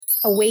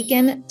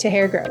Awaken to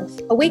hair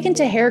growth. Awaken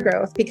to hair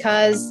growth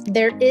because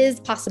there is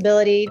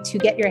possibility to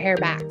get your hair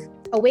back.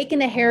 Awaken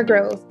to hair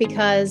growth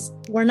because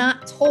we're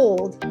not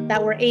told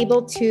that we're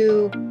able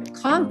to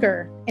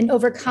conquer and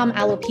overcome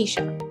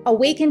alopecia.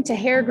 Awaken to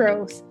hair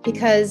growth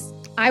because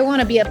I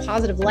want to be a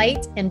positive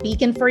light and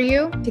beacon for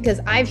you because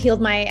I've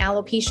healed my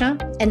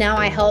alopecia and now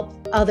I help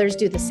others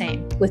do the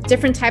same with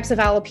different types of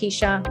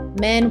alopecia,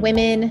 men,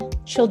 women,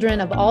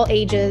 children of all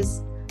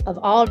ages, of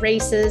all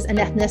races and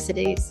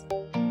ethnicities.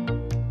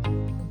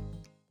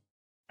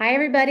 Hi,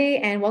 everybody,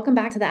 and welcome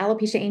back to the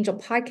Alopecia Angel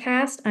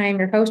podcast. I'm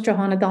your host,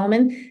 Johanna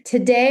Dahlman.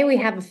 Today, we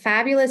have a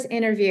fabulous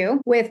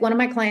interview with one of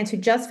my clients who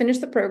just finished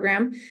the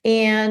program,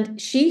 and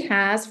she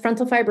has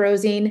frontal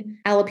fibrosing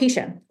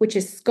alopecia, which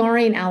is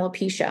scarring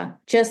alopecia,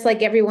 just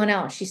like everyone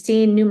else. She's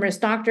seen numerous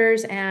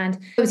doctors, and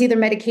it was either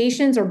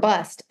medications or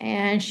bust.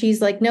 And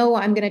she's like, no,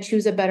 I'm going to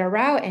choose a better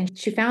route. And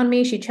she found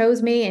me, she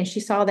chose me, and she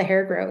saw the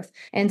hair growth.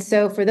 And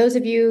so for those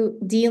of you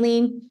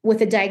dealing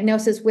with a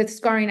diagnosis with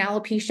scarring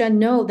alopecia,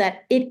 know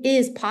that it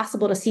is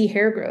possible to see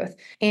hair growth.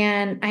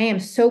 And I am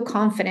so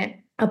confident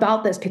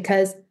about this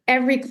because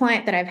every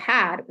client that I've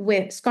had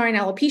with scarring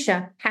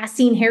alopecia has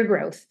seen hair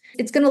growth.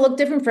 It's going to look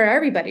different for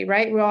everybody,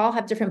 right? We all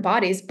have different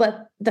bodies,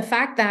 but the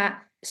fact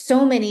that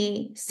so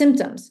many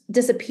symptoms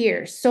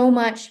disappear, so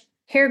much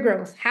hair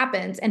growth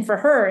happens. And for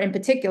her in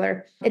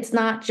particular, it's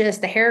not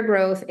just the hair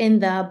growth in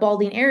the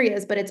balding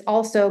areas, but it's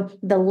also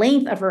the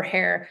length of her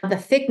hair, the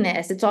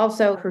thickness. It's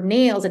also her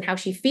nails and how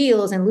she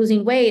feels and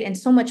losing weight and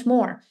so much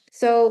more.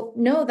 So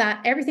know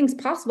that everything's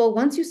possible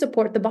once you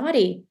support the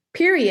body,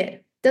 period.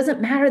 Doesn't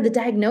matter the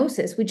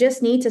diagnosis. We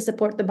just need to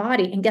support the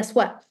body. And guess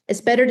what? It's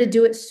better to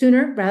do it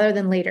sooner rather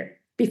than later.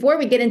 Before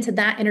we get into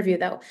that interview,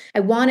 though, I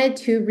wanted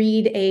to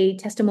read a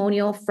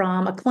testimonial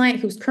from a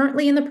client who's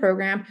currently in the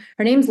program.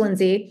 Her name's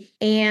Lindsay,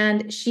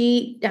 and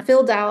she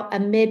filled out a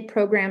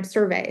mid-program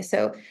survey.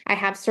 So I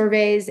have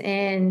surveys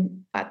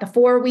at the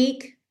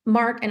 4-week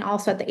mark and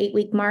also at the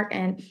 8-week mark.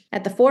 And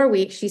at the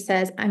 4-week, she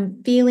says,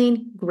 I'm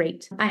feeling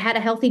great. I had a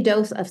healthy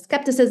dose of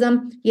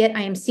skepticism, yet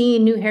I am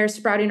seeing new hair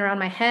sprouting around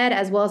my head,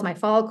 as well as my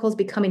follicles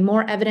becoming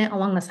more evident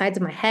along the sides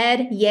of my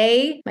head.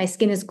 Yay. My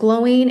skin is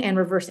glowing and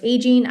reverse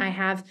aging. I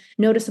have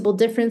noticeable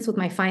difference with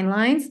my fine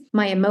lines.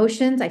 My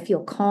emotions, I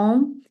feel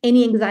calm.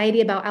 Any anxiety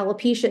about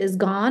alopecia is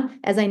gone,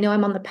 as I know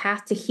I'm on the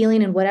path to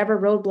healing and whatever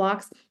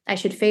roadblocks I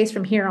should face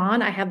from here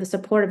on. I have the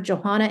support of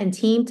Johanna and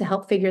team to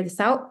help figure this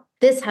out.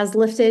 This has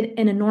lifted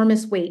an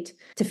enormous weight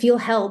to feel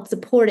held,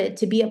 supported,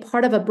 to be a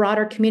part of a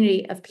broader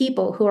community of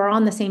people who are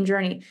on the same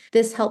journey.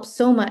 This helps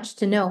so much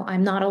to know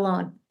I'm not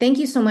alone. Thank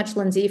you so much,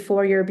 Lindsay,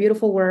 for your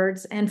beautiful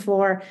words and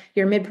for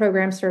your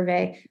mid-program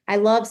survey. I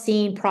love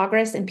seeing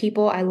progress in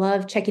people. I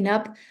love checking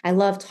up. I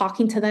love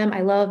talking to them.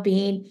 I love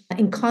being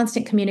in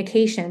constant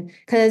communication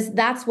because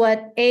that's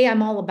what A,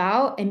 I'm all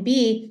about, and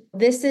B,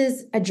 this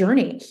is a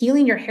journey.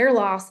 Healing your hair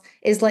loss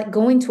is like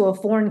going to a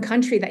foreign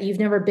country that you've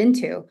never been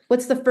to.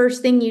 What's the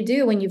first thing you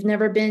do when you've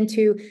never been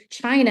to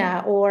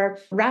China or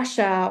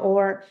Russia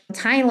or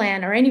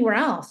Thailand or anywhere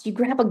else? You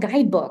grab a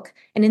guidebook.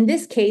 And in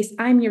this case,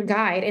 I'm your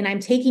guide and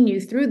I'm taking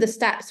you through the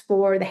steps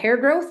for the hair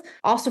growth,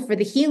 also for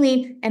the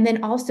healing. And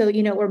then also,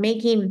 we're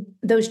making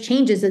those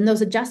changes and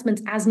those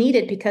adjustments as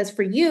needed because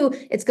for you,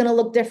 it's going to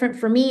look different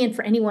for me and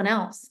for anyone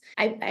else.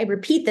 I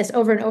repeat this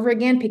over and over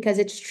again because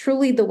it's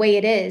truly the way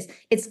it is.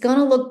 It's going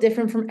to look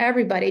different from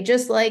everybody.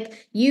 Just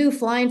like you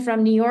flying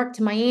from New York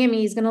to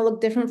Miami is going to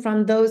look different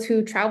from those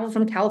who travel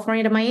from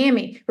California to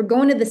Miami. We're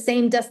going to the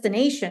same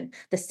destination.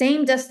 The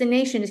same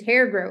destination is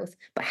hair growth,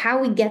 but how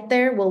we get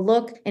there will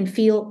look and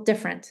feel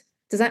different.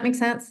 Does that make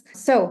sense?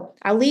 So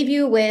I'll leave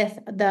you with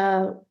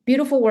the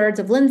beautiful words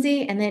of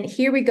Lindsay, and then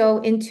here we go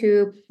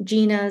into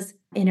Gina's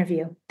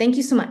interview. Thank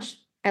you so much.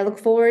 I look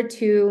forward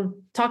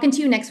to talking to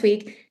you next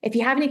week. If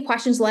you have any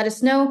questions, let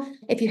us know.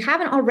 If you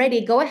haven't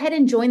already, go ahead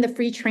and join the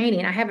free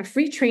training. I have a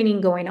free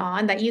training going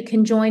on that you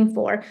can join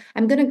for.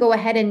 I'm going to go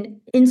ahead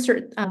and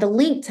insert the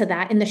link to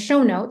that in the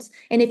show notes.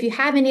 And if you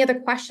have any other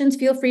questions,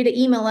 feel free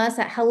to email us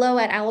at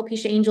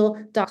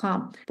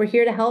hello@alopeciaangel.com. We're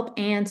here to help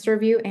and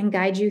serve you and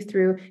guide you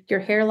through your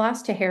hair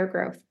loss to hair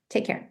growth.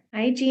 Take care.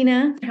 Hi,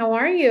 Gina. How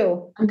are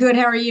you? I'm good.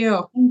 How are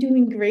you? I'm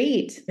doing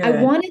great. Good.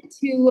 I wanted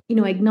to,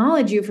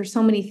 acknowledge you for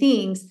so many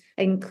things,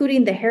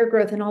 including the hair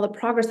growth and all the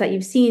progress that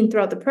you've seen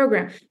throughout the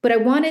program. But I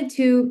wanted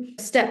to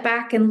step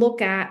back and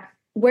look at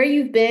where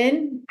you've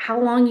been,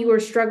 how long you were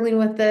struggling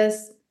with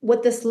this,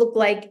 what this looked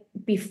like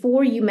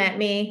before you met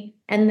me,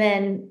 and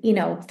then,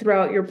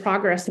 throughout your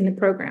progress in the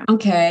program.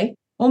 Okay.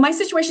 Well, my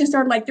situation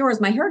started like yours.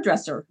 My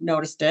hairdresser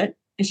noticed it,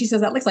 and she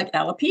says, that looks like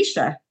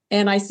alopecia.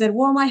 And I said,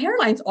 well, my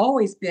hairline's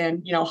always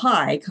been,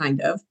 high,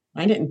 kind of.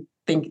 I didn't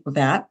think of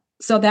that.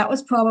 So that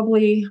was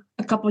probably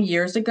a couple of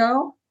years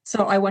ago.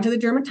 So I went to the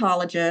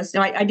dermatologist.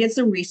 And I did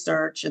some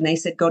research, and they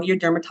said, go to your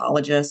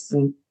dermatologist,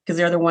 and because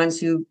they're the ones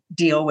who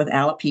deal with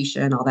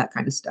alopecia and all that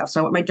kind of stuff. So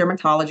I went to my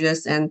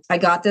dermatologist, and I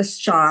got this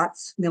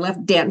shots. They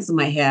left dents in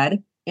my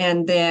head.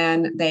 And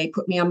then they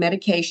put me on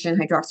medication,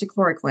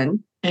 hydroxychloroquine,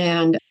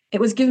 and it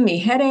was giving me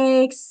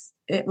headaches.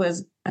 It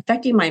was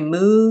affecting my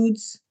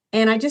moods.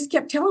 And I just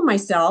kept telling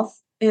myself,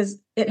 is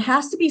it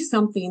has to be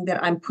something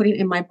that I'm putting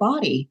in my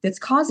body that's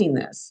causing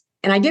this.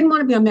 And I didn't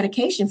want to be on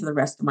medication for the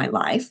rest of my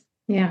life.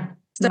 Yeah.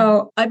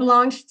 So I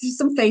belonged to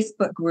some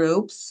Facebook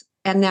groups,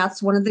 and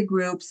that's one of the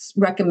groups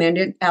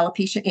recommended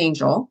Alopecia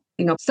Angel.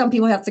 Some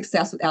people have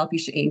success with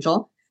Alopecia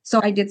Angel. So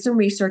I did some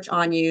research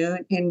on you,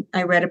 and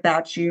I read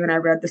about you, and I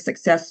read the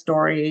success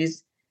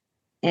stories.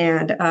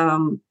 And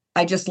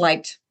I just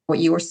liked what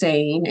you were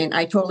saying. And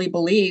I totally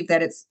believe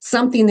that it's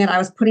something that I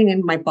was putting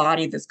in my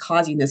body that's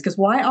causing this, because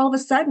why all of a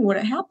sudden would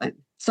it happen?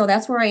 So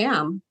that's where I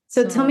am.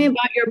 So tell me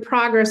about your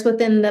progress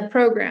within the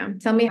program.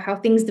 Tell me how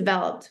things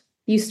developed.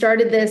 You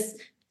started this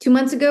 2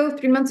 months ago,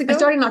 3 months ago? I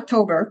started in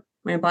October.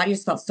 My body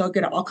just felt so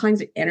good, all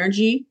kinds of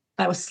energy.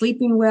 I was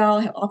sleeping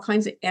well, had all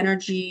kinds of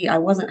energy. I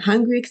wasn't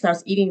hungry because I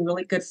was eating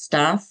really good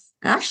stuff.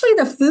 Actually,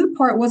 the food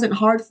part wasn't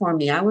hard for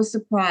me. I was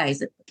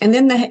surprised. And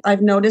then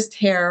I've noticed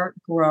hair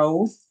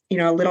growth,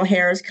 little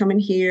hairs coming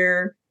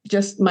here,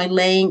 just my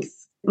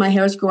length. My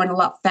hair is growing a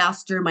lot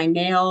faster. My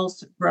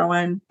nails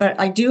growing. But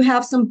I do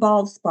have some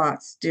bald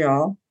spots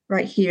still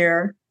right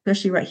here,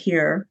 especially right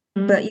here.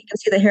 Mm-hmm. But you can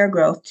see the hair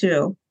growth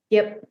too.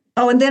 Yep.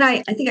 Oh, and then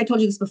I think I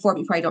told you this before, but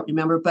you probably don't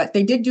remember, but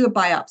they did do a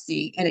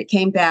biopsy and it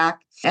came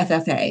back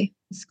FFA,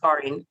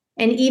 scarring.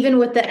 And even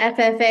with the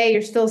FFA,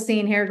 you're still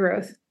seeing hair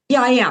growth?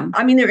 Yeah, I am.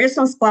 I mean, there is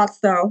some spots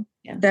though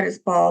that is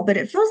bald, but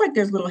it feels like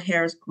there's little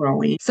hairs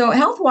growing. So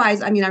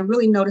health-wise, I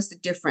really noticed a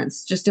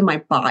difference just in my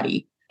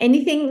body.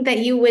 Anything that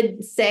you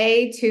would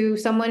say to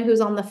someone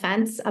who's on the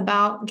fence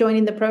about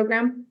joining the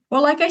program?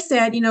 Well, like I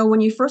said,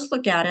 when you first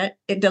look at it,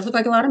 it does look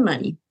like a lot of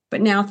money,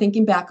 but now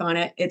thinking back on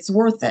it, it's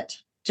worth it.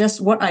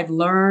 Just what I've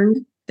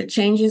learned, the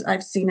changes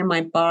I've seen in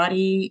my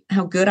body,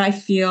 how good I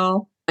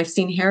feel. I've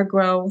seen hair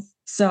growth.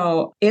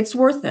 So it's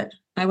worth it.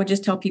 I would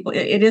just tell people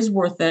it is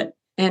worth it.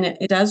 And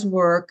it does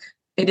work.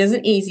 It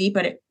isn't easy,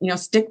 but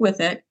stick with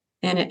it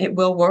and it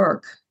will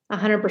work.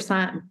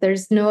 100%.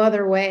 There's no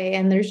other way.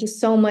 And there's just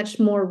so much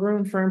more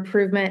room for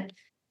improvement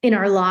in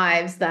our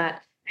lives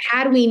that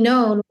had we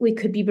known, we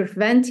could be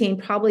preventing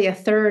probably a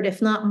third,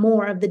 if not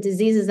more, of the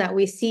diseases that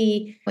we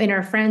see in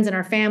our friends and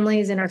our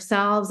families and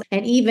ourselves,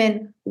 and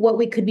even what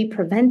we could be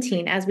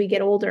preventing as we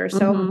get older.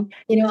 So,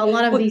 a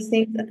lot of these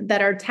things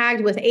that are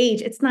tagged with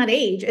age, it's not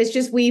age. It's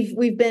just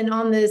we've been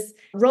on this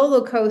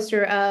roller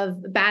coaster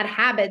of bad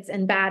habits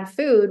and bad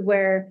food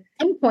where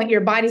at some point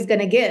your body's going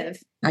to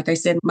give. Like I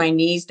said, my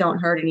knees don't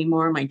hurt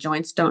anymore. My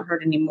joints don't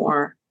hurt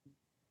anymore. I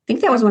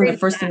think that was one of the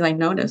first things I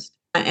noticed.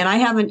 And I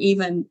haven't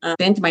even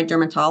been to my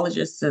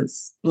dermatologist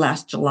since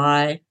last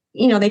July.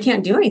 They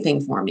can't do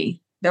anything for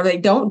me. They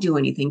don't do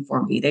anything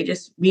for me. They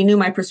just renew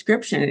my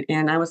prescription.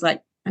 And I was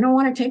like, I don't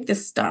want to take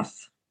this stuff.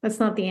 That's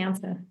not the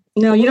answer.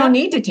 No, you don't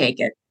need to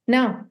take it.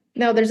 No,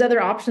 there's other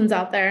options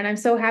out there. And I'm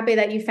so happy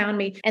that you found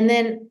me. And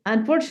then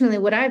unfortunately,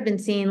 what I've been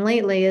seeing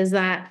lately is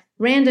that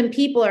random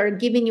people are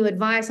giving you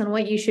advice on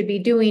what you should be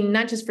doing,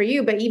 not just for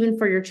you, but even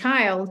for your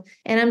child.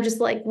 And I'm just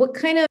like, what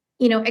kind of,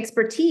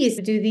 expertise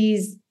do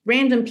these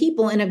random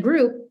people in a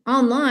group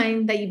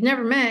online that you've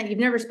never met, you've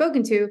never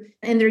spoken to,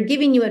 and they're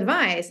giving you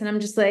advice? And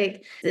I'm just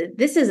like,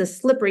 this is a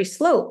slippery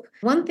slope.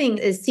 One thing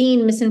is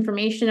seeing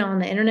misinformation on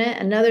the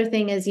internet. Another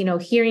thing is,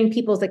 hearing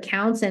people's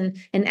accounts and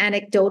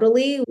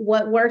anecdotally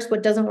what works,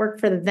 what doesn't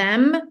work for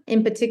them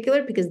in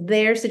particular, because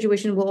their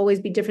situation will always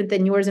be different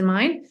than yours and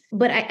mine.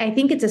 But I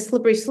think it's a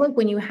slippery slope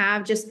when you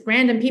have just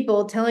random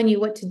people telling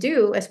you what to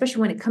do, especially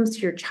when it comes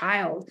to your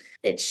child.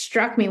 It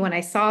struck me when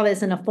I saw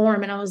this in a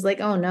forum and I was like,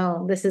 oh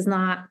no, this is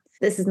not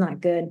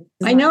good.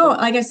 I know,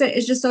 like I said,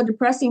 it's just so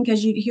depressing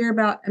because you'd hear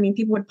about,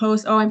 people would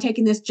post, oh, I'm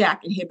taking this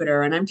JAK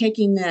inhibitor and I'm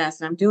taking this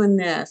and I'm doing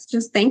this.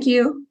 Just thank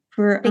you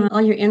for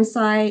all your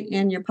insight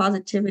and your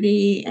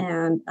positivity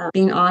and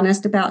being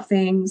honest about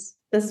things.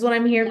 This is what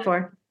I'm here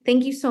for.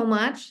 Thank you so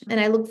much. And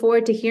I look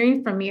forward to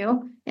hearing from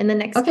you in the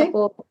next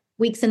couple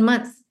weeks and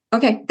months.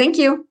 Okay. Thank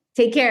you.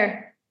 Take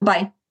care.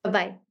 Bye.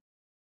 Bye-bye.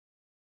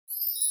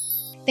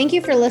 Thank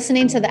you for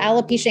listening to the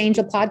Alopecia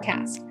Angel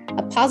podcast,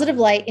 a positive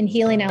light in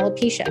healing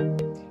alopecia.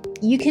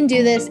 You can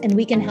do this and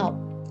we can help.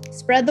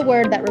 Spread the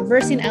word that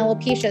reversing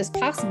alopecia is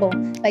possible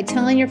by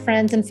telling your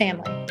friends and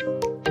family.